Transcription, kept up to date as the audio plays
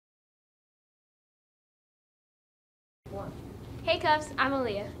Hey Cubs, I'm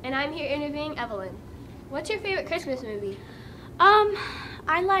Aaliyah, and I'm here interviewing Evelyn. What's your favorite Christmas movie?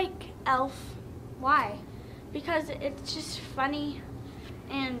 I like Elf Why? because it's just funny,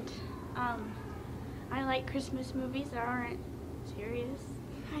 and I like Christmas movies that aren't serious,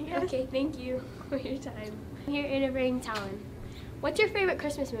 I guess. Okay, thank you for your time. I'm here interviewing Talon. What's your favorite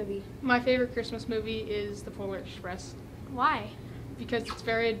Christmas movie? My favorite Christmas movie is The Polar Express Why? because it's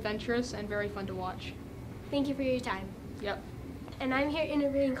very adventurous and very fun to watch. Thank you for your time. Yep. And I'm here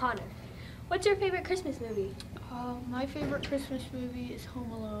interviewing Connor. What's your favorite Christmas movie? My favorite Christmas movie is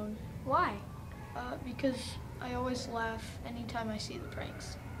Home Alone Why? because I always laugh anytime I see the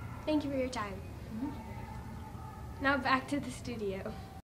pranks. Thank you for your time. Now back to the studio.